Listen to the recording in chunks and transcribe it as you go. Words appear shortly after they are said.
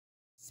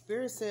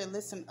Spirit said,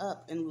 listen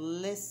up and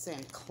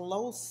listen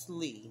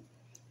closely.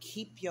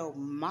 Keep your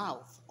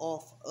mouth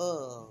off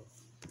of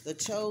the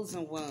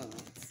chosen ones.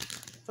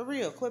 For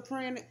real, quit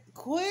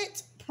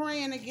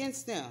praying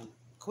against them.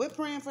 Quit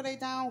praying for their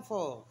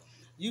downfall.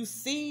 You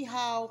see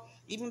how,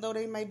 even though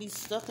they may be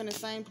stuck in the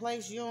same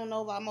place, you don't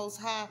know if our Most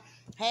High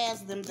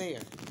has them there.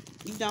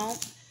 You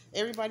don't.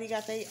 Everybody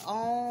got their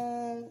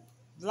own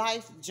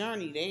life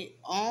journey, their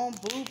own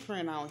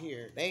blueprint out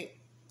here. They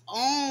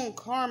own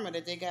karma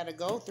that they got to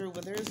go through,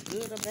 whether it's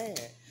good or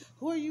bad.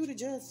 Who are you to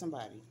judge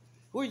somebody?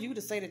 Who are you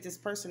to say that this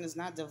person is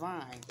not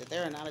divine, that they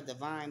are not a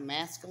divine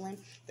masculine,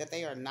 that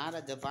they are not a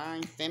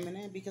divine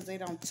feminine, because they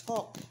don't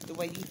talk the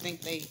way you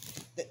think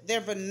their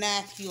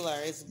vernacular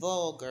is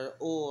vulgar,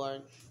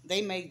 or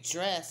they may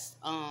dress,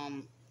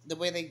 the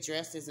way they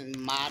dress isn't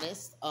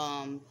modest,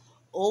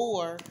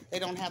 or they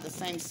don't have the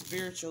same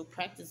spiritual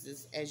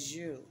practices as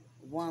you.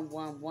 1.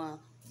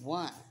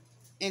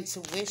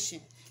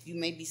 Intuition. You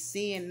may be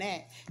seeing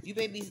that. You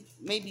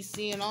may be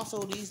seeing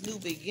also these new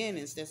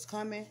beginnings that's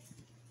coming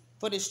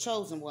for this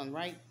chosen one,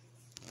 right?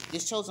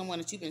 This chosen one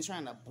that you've been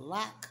trying to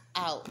block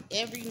out.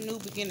 Every new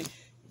beginning.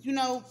 You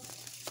know,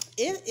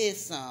 it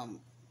is some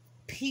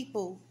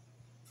people.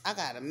 I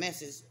got a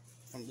message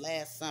from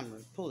last summer,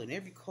 pulling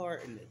every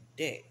card in the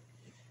deck,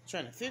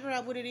 trying to figure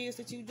out what it is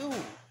that you're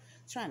doing.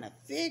 Trying to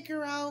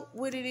figure out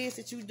what it is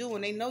that you're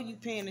doing. They know you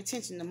paying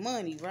attention to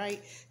money,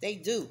 right? They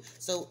do.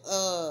 So,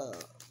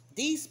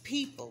 these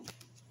people,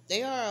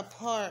 they are a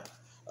part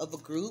of a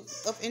group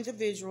of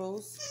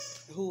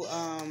individuals who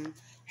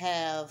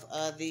have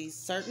these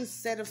certain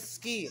set of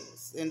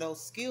skills, and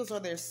those skills are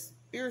their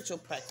spiritual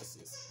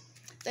practices.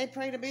 They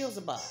pray the bills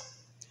about.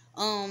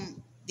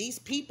 These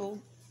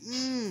people,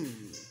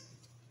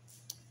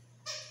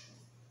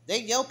 they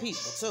your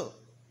people too.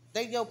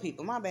 They your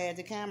people. My bad,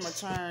 the camera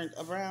turned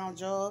around,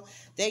 y'all.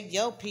 They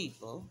your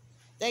people.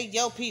 They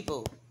your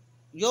people.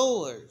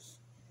 Yours.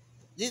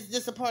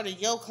 This a part of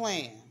your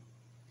clan.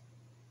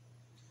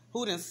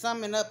 Who done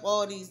summon up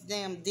all these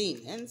damn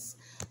demons.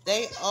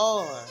 They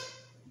are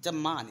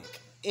demonic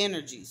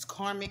energies.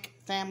 Karmic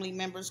family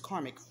members.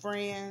 Karmic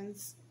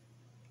friends.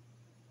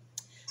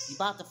 You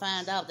about to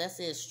find out. That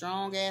said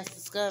strong ass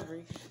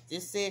discovery.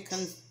 This said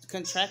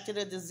contracted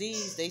a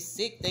disease. They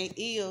sick. They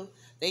ill.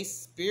 They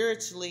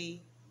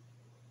spiritually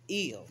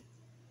ill.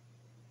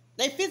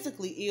 They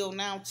physically ill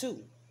now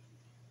too.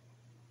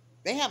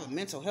 They have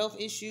mental health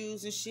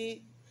issues and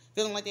shit.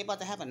 Feeling like they about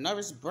to have a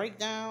nervous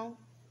breakdown.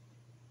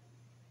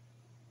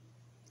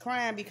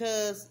 Crying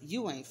because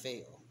you ain't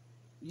fail.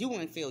 You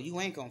ain't fail. You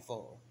ain't gonna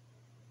fall.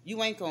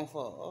 You ain't gonna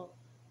fall.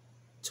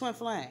 Twin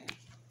flame.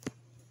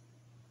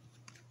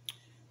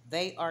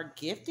 They are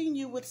gifting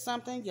you with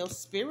something. Your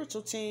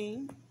spiritual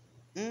team.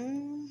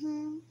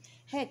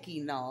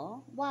 Hecky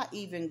no. Why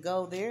even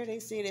go there? They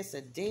said it's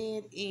a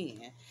dead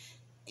end.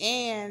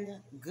 And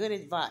good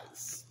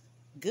advice.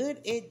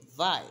 Good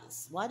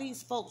advice. Why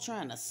these folk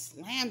trying to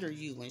slander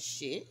you and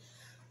shit?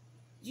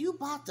 You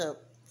about to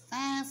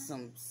find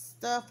some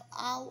stuff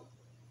out.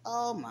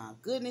 Oh my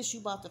goodness, you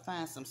about to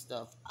find some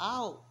stuff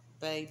out,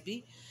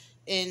 baby.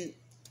 And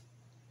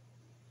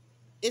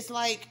it's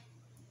like,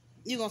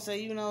 you gonna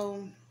say,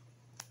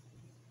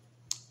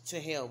 to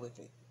hell with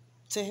it.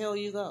 To hell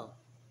you go.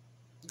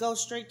 Go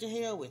straight to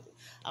hell with it.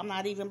 I'm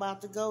not even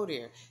about to go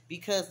there,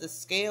 because the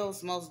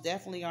scales most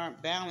definitely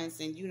aren't balanced,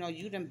 and you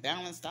done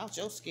balanced out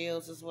your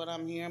scales is what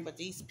I'm hearing, but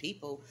these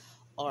people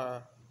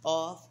are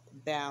off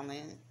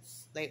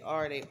balance. They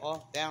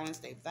off balance.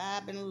 They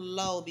vibing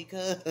low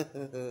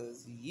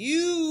because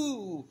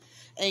you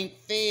ain't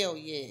failed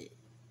yet.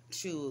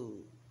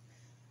 Shoot.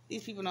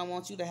 These people don't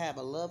want you to have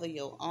a love of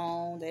your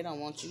own. They don't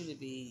want you to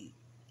be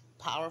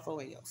powerful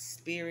in your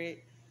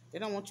spirit. They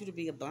don't want you to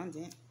be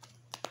abundant.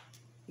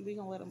 We're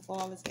going to let them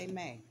fall as they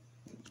may.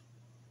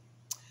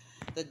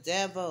 The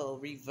devil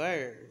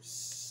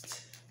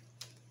reversed.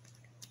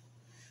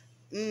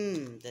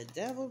 The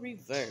devil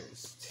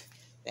reversed.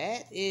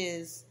 That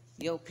is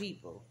your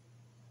people.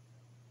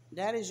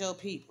 That is your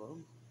people.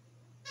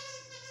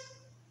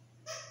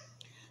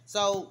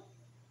 So,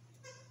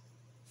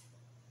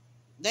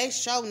 they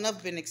sure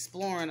enough been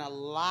exploring a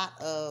lot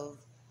of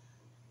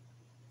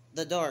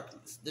the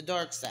darkness, the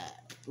dark side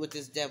with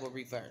this devil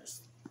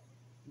reversed.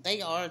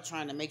 They are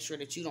trying to make sure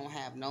that you don't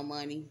have no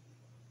money.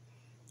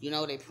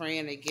 They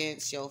praying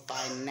against your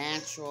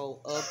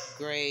financial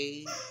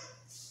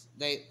upgrades.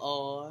 They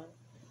are.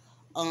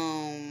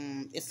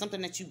 It's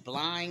something that you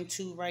blind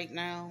to right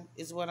now,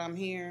 is what I'm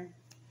hearing.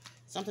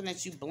 Something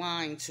that you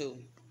blind to.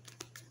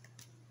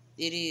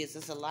 It is.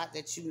 It's a lot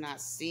that you're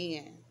not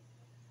seeing.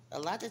 A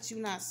lot that you're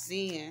not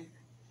seeing.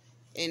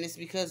 And it's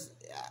because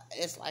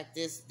it's like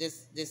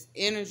this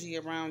energy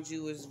around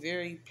you is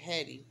very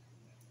petty.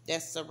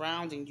 That's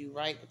surrounding you,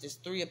 right? With this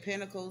 3 of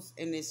Pentacles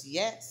and this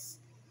yes.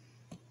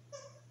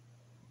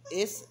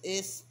 It's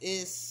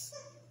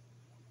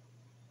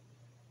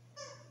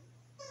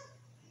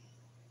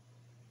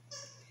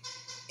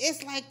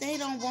like they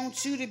don't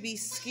want you to be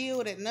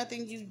skilled at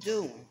nothing you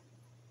doing.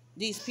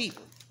 These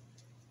people.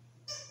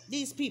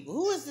 These people.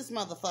 Who is this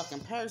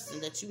motherfucking person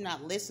that you're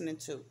not listening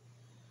to?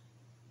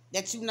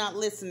 That you're not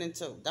listening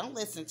to. Don't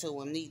listen to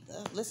them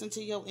neither. Listen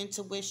to your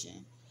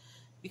intuition.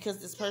 Because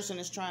this person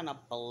is trying to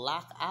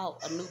block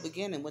out a new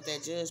beginning with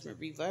that judgment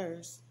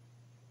reverse.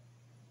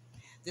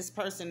 This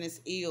person is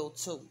ill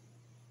too.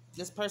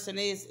 This person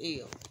is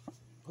ill.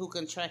 Who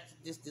contracted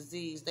this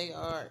disease. They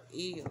are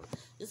ill.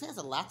 This has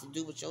a lot to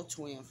do with your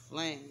twin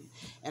flame.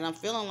 And I'm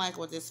feeling like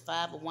with this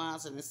 5 of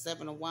Wands and the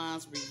 7 of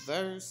Wands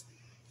reverse,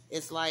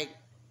 it's like,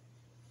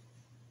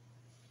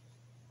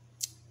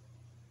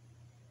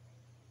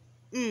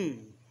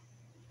 you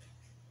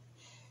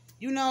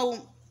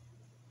know,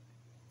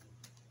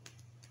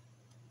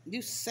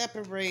 you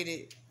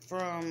separated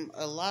from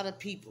a lot of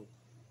people.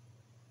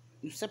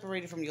 You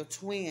separated from your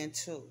twin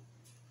too.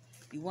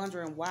 You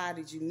wondering why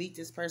did you meet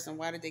this person?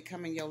 Why did they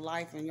come in your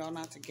life and y'all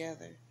not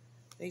together?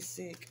 They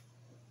sick.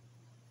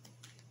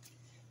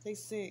 They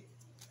sick.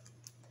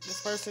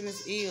 This person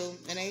is ill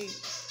and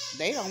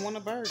they don't want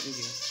to burden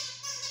you.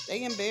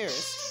 They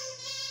embarrassed.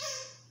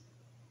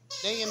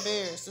 They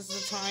embarrassed. This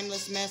is a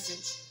timeless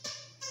message.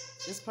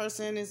 This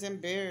person is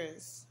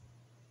embarrassed.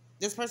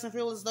 This person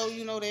feels as though,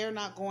 you know, they're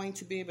not going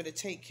to be able to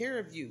take care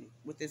of you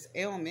with this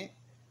ailment.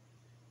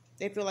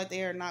 They feel like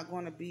they are not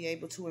going to be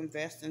able to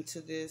invest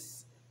into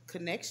this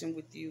connection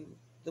with you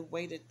the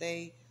way that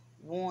they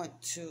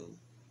want to.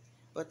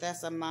 But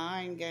that's a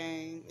mind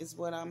game is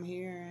what I'm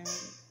hearing.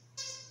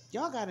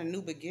 Y'all got a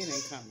new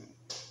beginning coming.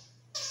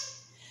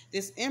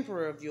 This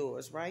emperor of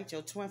yours, right?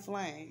 Your twin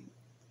flame.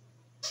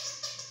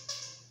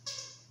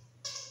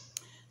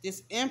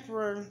 This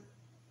emperor,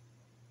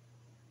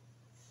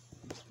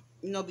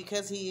 you know,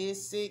 because he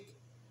is sick,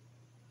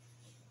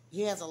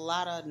 he has a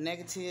lot of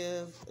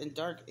negative and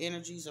dark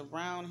energies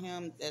around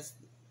him that's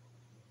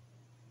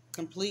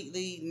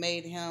completely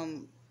made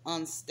him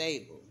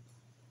unstable.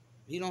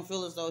 He don't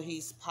feel as though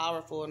he's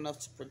powerful enough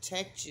to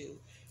protect you.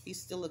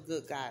 He's still a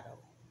good guy, though.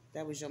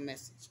 That was your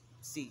message.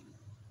 See.